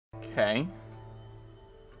Okay.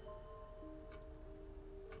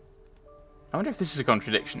 I wonder if this is a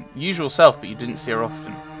contradiction. Usual self, but you didn't see her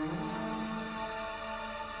often.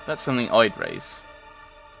 That's something I'd raise.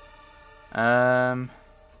 I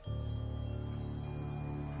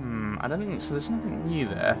don't think so. There's nothing new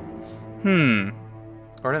there.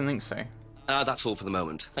 Or I don't think so. That's all for the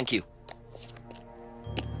moment. Thank you.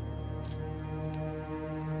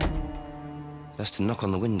 Best to knock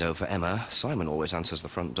on the window for Emma. Simon always answers the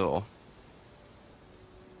front door.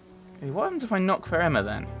 Okay, what happens if I knock for Emma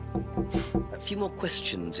then? A few more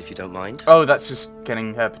questions, if you don't mind. Oh, that's just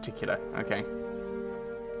getting her particular. Okay.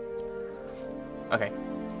 Okay.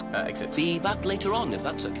 Exit. Be back later on, if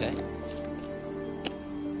that's okay.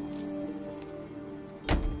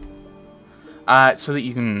 So that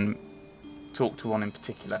you can talk to one in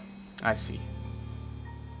particular. I see.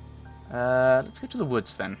 Let's go to the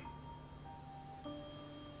woods then.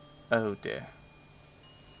 Oh dear.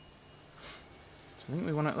 So I think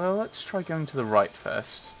we want to... Well, let's try going to the right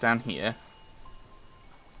first. Down here.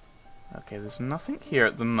 Okay, there's nothing here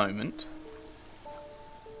at the moment.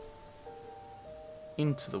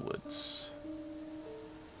 Into the woods.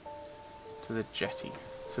 To the jetty.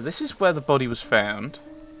 So this is where the body was found.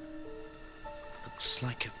 Looks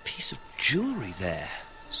like a piece of jewellery there.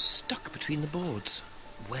 Stuck between the boards.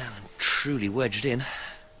 Well and truly wedged in.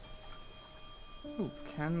 Ooh,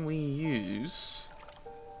 can we use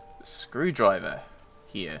the screwdriver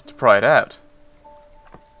here to pry it out?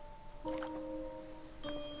 We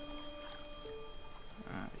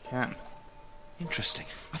can. Interesting.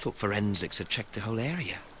 I thought forensics had checked the whole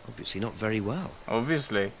area. Obviously not very well.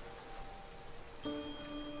 Obviously.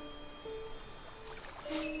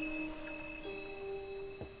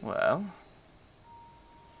 Well,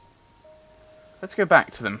 let's go back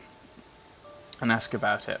to them and ask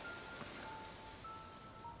about it.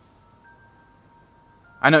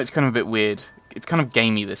 I know it's kind of a bit weird. It's kind of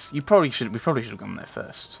gamey, this. We probably should have gone there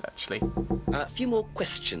first, actually. A few more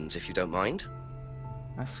questions, if you don't mind.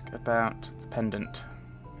 Ask about the pendant.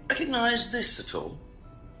 Recognise this at all?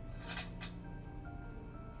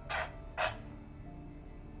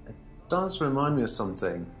 It does remind me of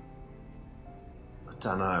something. I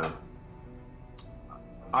don't know.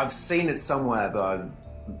 I've seen it somewhere, but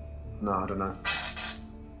no, I don't know.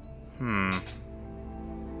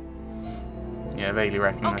 Yeah, vaguely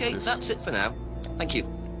recognise Okay, this. that's it for now. Thank you.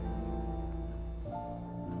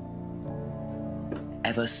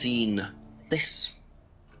 Ever seen this?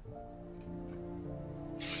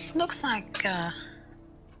 Looks like,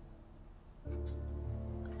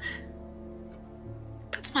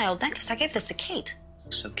 that's my old necklace. I gave this to Kate.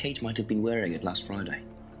 So Kate might have been wearing it last Friday.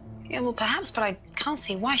 Yeah, well, perhaps, but I can't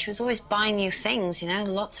see why. She was always buying new things, you know,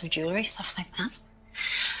 lots of jewellery, stuff like that.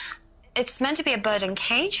 It's meant to be a bird in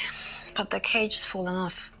cage, but the cage's fallen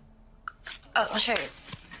off. I'll show you.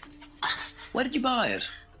 Where did you buy it?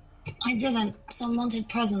 I didn't. Some wanted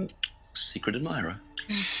present. Secret admirer.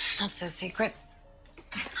 Not so secret.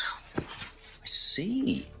 I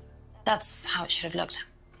see. That's how it should have looked.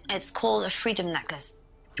 It's called a freedom necklace. Do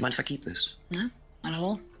you mind if I keep this? No, not at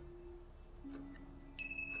all.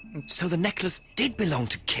 So the necklace did belong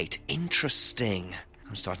to Kate. Interesting.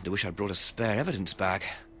 I'm starting to wish I'd brought a spare evidence bag.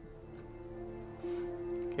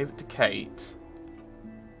 Gave it to Kate.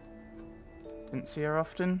 Didn't see her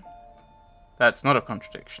often. That's not a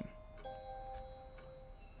contradiction.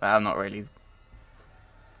 Well, not really.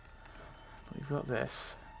 But we've got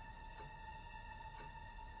this.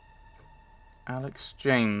 Alex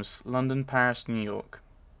James, London, Paris, New York.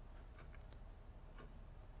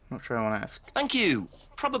 Not sure I want to ask. Thank you.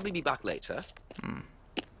 Probably be back later.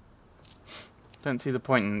 Don't see the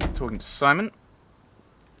point in talking to Simon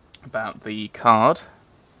about the card.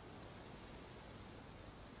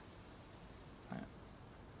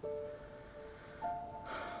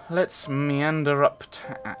 Let's meander up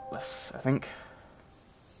to Atlas, I think.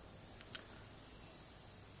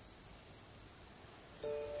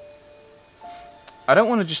 I don't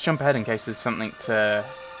want to just jump ahead in case there's something to...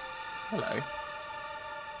 Hello.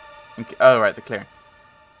 Oh, right, the clearing.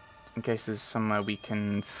 In case there's somewhere we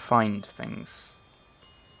can find things.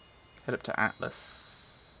 Head up to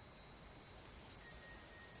Atlas.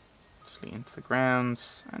 Just lead into the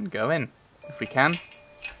grounds and go in, if we can.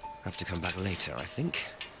 Have to come back later, I think.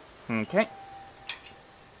 Okay.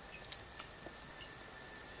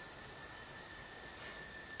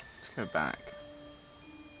 Let's go back.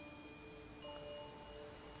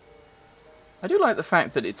 I do like the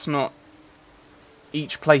fact that it's not...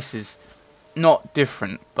 Each place is not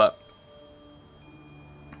different, but...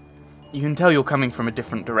 You can tell you're coming from a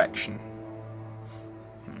different direction.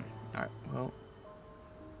 Alright, well...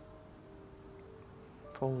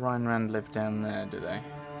 Follin Rand live down there, do they?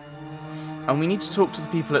 And we need to talk to the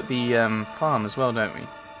people at the farm as well, don't we?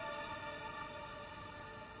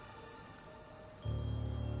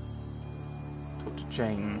 Talk to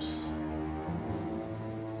James.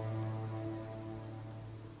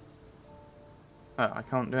 Oh, I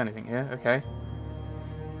can't do anything here. Okay.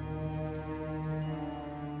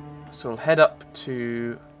 So we'll head up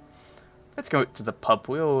to... Let's go to the pub.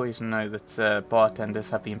 We always know that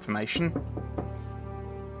bartenders have the information.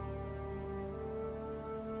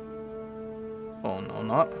 Or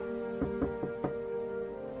not.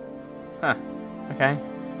 Huh. Okay.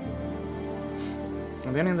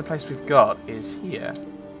 And the only other place we've got is here.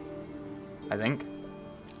 I think.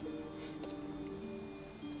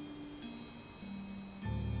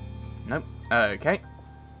 Nope. Okay.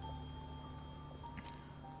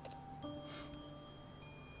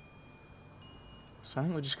 So I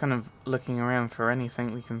think we're just kind of looking around for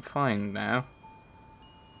anything we can find now.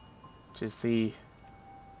 Which is the...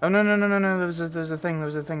 Oh, no, there was a thing.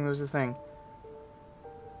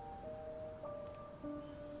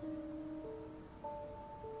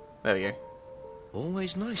 There we go.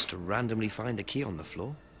 Always nice to randomly find a key on the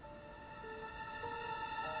floor.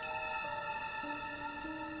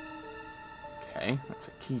 Okay, that's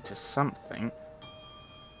a key to something.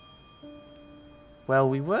 Well,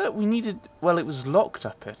 we needed... Well, it was locked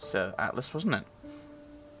up at Atlas, wasn't it?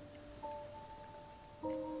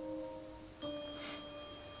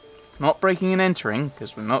 Not breaking and entering,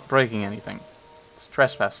 because we're not breaking anything. It's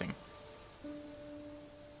trespassing.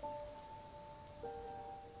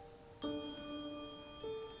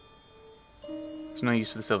 There's no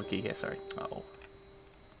use for the silver key here, sorry. Uh-oh.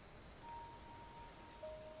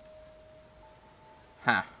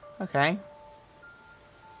 Ha. Okay.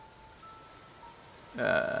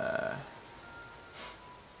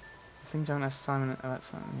 Things don't have Simon...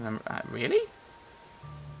 that's really?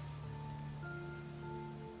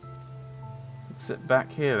 Let's sit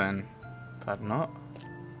back here then. If I'm not.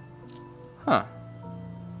 Huh.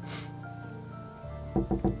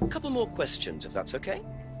 A couple more questions, if that's okay.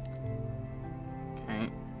 Okay.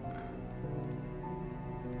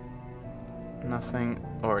 Nothing.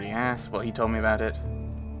 Already asked. Well, he told me about it.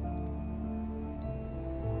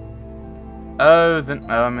 Oh, then...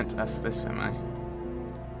 Oh, I meant to ask this, am I?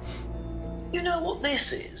 You know what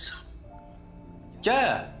this is?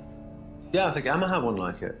 Yeah. Yeah, I think Emma had one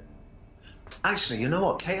like it. Actually, you know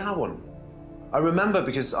what? Kate had one. I remember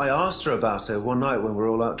because I asked her about it one night when we were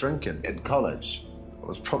all out drinking. In college. I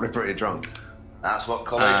was probably pretty drunk. That's what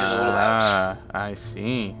college is all about. Ah, I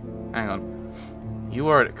see. Hang on. You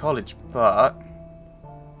were at college, but...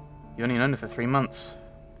 You only known her for 3 months.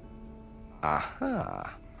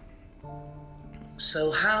 Aha.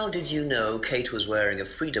 So how did you know Kate was wearing a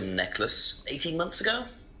freedom necklace 18 months ago?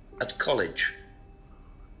 At college?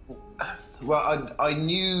 Well, I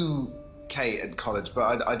knew Kate at college,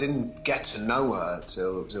 but I didn't get to know her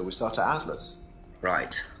till we started Atlas.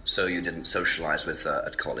 Right. So you didn't socialise with her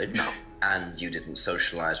at college? No. And you didn't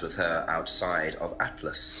socialise with her outside of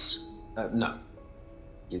Atlas? No.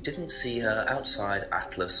 You didn't see her outside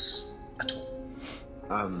Atlas at all?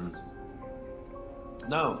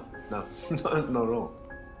 No, not at all.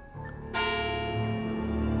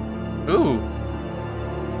 Ooh.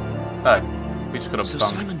 Oh, we just got a So bum.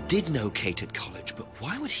 Simon did know Kate at college, but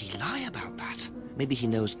why would he lie about that? Maybe he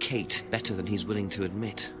knows Kate better than he's willing to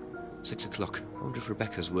admit. 6 o'clock. I wonder if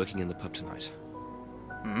Rebecca's working in the pub tonight.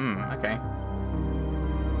 Okay.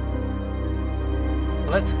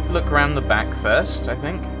 Well, let's look around the back first, I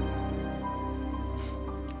think.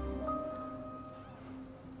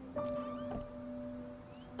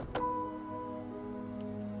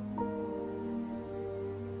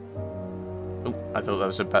 Oh, I thought that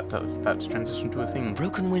was about to transition to a thing.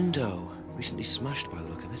 Broken window. Recently smashed by the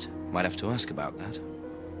look of it. Might have to ask about that.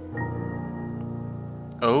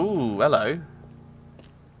 Oh, hello.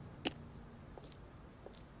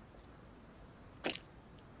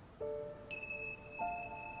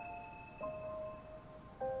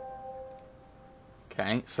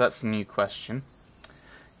 Okay, so that's a new question.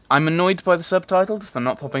 I'm annoyed by the subtitles. They're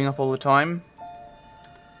not popping up all the time.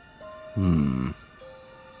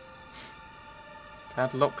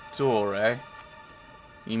 Padlock door, eh?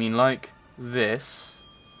 You mean like this?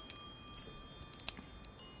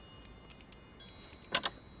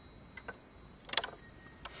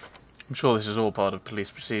 I'm sure this is all part of police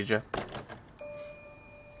procedure.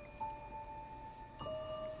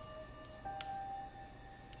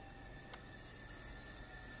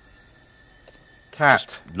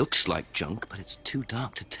 Cat. Looks like junk, but it's too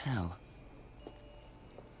dark to tell.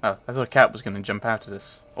 Oh, I thought a cat was going to jump out of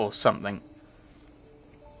this. Or something.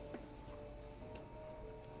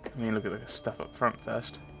 Let me look at the stuff up front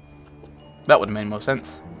first. That would have made more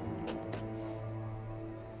sense.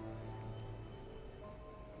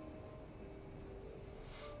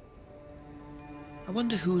 I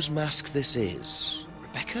wonder whose mask this is.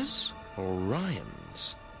 Rebecca's or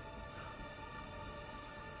Ryan's?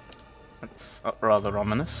 That's rather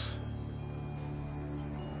ominous.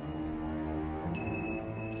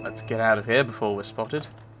 Let's get out of here before we're spotted.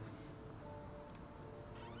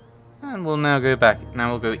 And we'll now go back.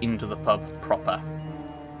 Now we'll go into the pub proper.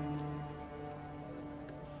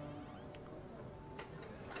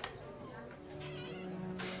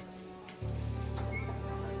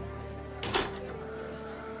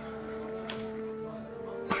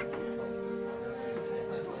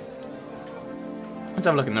 Let's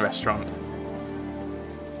have a look in the restaurant.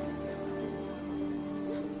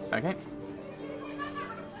 Okay.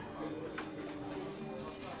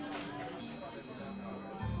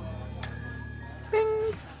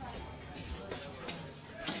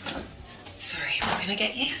 Sorry, what can I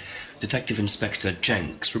get you? Detective Inspector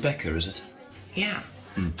Jenks. Rebecca, is it? Yeah.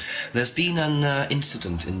 There's been an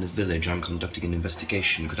incident in the village. I'm conducting an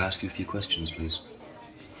investigation. Could I ask you a few questions, please?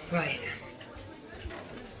 Right.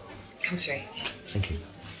 Come through. Thank you.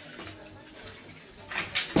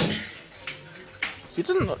 She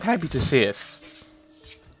doesn't look happy to see us.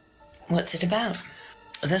 What's it about?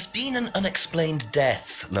 There's been an unexplained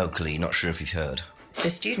death locally. Not sure if you've heard.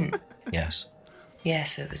 The student? Yes.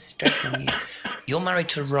 Yes, it was dreadful news. You're married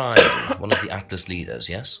to Ryan, one of the Atlas leaders,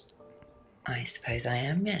 yes? I suppose I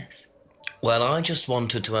am, yes. Well, I just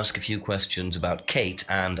wanted to ask a few questions about Kate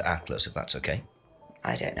and Atlas, if that's okay.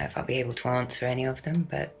 I don't know if I'll be able to answer any of them,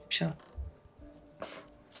 but sure.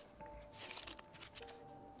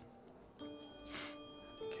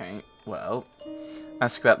 Okay, well,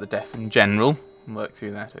 ask about the death in general. Work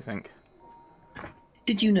through that, I think.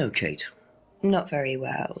 Did you know Kate? Not very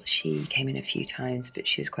well. She came in a few times, but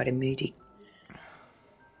she was quite a moody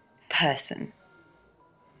person.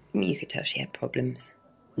 You could tell she had problems.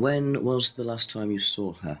 When was the last time you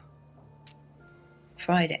saw her?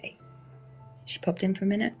 Friday. She popped in for a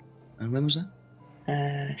minute. And when was that?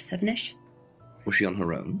 7-ish. Was she on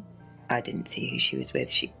her own? I didn't see who she was with.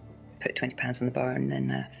 She put £20 on the bar and then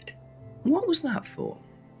left. What was that for?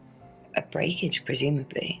 A breakage,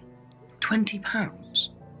 presumably. £20?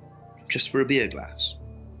 Just for a beer glass?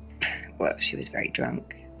 Well, she was very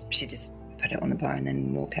drunk. She just put it on the bar and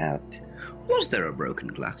then walked out. Was there a broken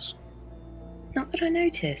glass? Not that I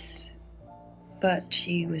noticed. But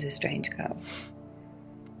she was a strange girl.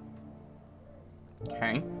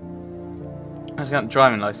 Okay. Ask about the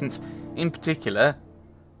driving license. In particular,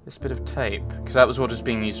 this bit of tape, because that was what was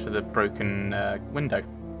being used for the broken window.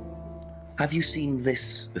 Have you seen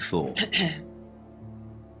this before?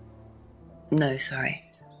 No, sorry.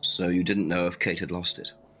 So you didn't know if Kate had lost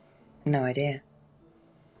it? No idea.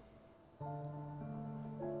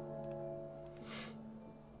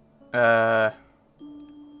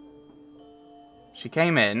 She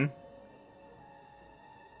came in.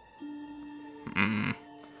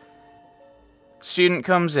 Student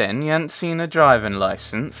comes in, you hadn't seen a driving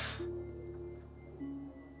license.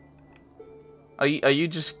 Are you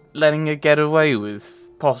just letting her get away with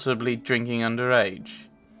possibly drinking underage?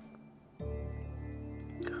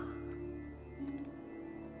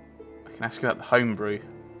 I can ask her about the homebrew.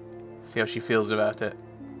 See how she feels about it.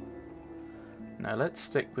 Now let's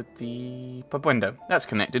stick with the pub window. That's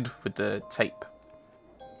connected with the tape.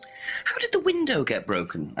 How did the window get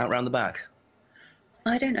broken out round the back?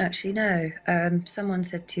 I don't actually know. Someone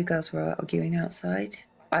said two girls were arguing outside.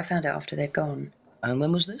 I found out after they'd gone. And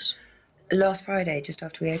when was this? Last Friday, just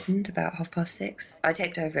after we opened, about 6:30. I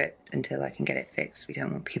taped over it until I can get it fixed. We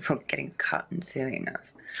don't want people getting cut and suing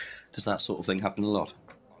us. Does that sort of thing happen a lot?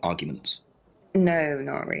 Arguments? No,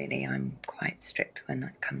 not really. I'm quite strict when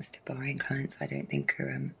it comes to barring clients I don't think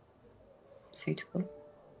are suitable.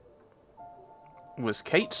 Was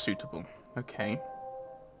Kate suitable? Okay.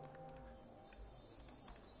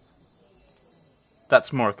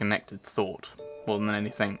 That's more a connected thought, more than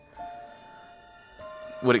anything.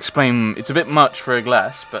 Would explain... It's a bit much for a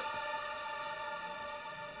glass, but...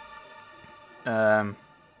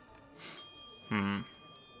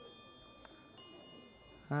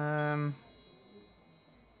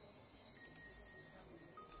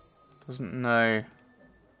 Doesn't know...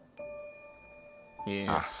 Yes.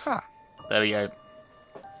 Aha. There we go.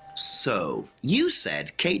 So, you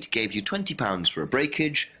said Kate gave you £20 for a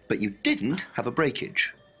breakage, but you didn't have a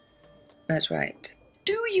breakage. That's right.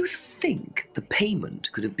 Do you think the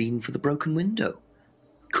payment could have been for the broken window?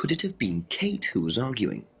 Could it have been Kate who was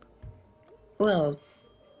arguing? Well,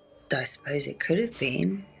 I suppose it could have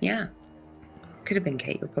been, yeah. Could have been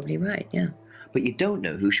Kate, you're probably right, yeah. But you don't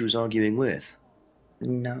know who she was arguing with.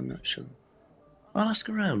 No, I'm not sure. I'll ask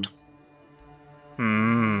around.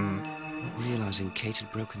 Hmm. Not realising Kate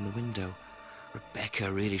had broken the window.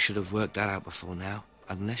 Rebecca really should have worked that out before now.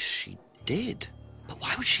 Unless she did. But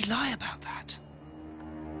why would she lie about that?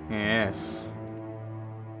 Yes.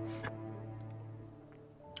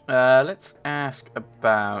 Let's ask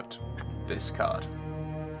about this card.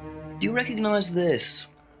 Do you recognise this?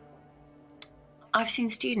 I've seen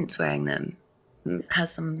students wearing them.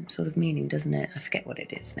 Has some sort of meaning, doesn't it? I forget what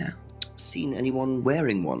it is now. Seen anyone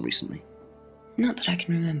wearing one recently? Not that I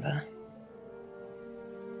can remember.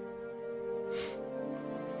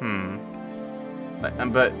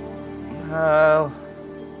 But, well...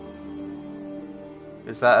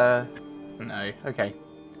 Is that a... No, okay.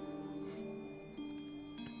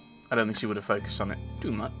 I don't think she would have focused on it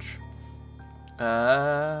too much.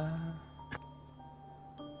 Let's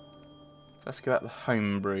ask about the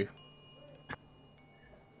homebrew.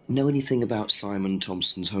 Know anything about Simon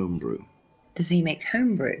Thompson's homebrew? Does he make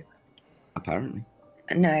homebrew? Apparently.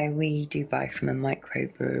 No, we do buy from a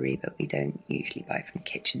microbrewery, but we don't usually buy from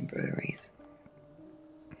kitchen breweries.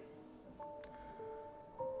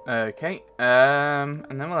 Okay, and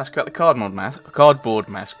then we'll ask about the cardboard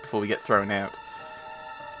mask before we get thrown out.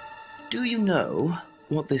 Do you know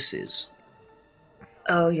what this is?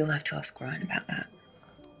 Oh, you'll have to ask Ryan about that.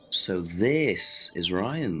 So this is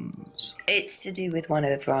Ryan's. It's to do with one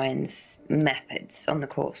of Ryan's methods on the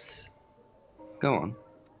course. Go on.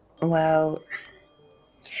 Well,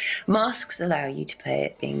 masks allow you to play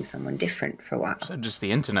at being someone different for a while. So just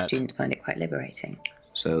the internet. Students find it quite liberating.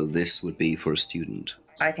 So this would be for a student.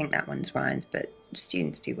 I think that one's Ryan's, but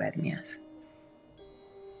students do wear them, yes.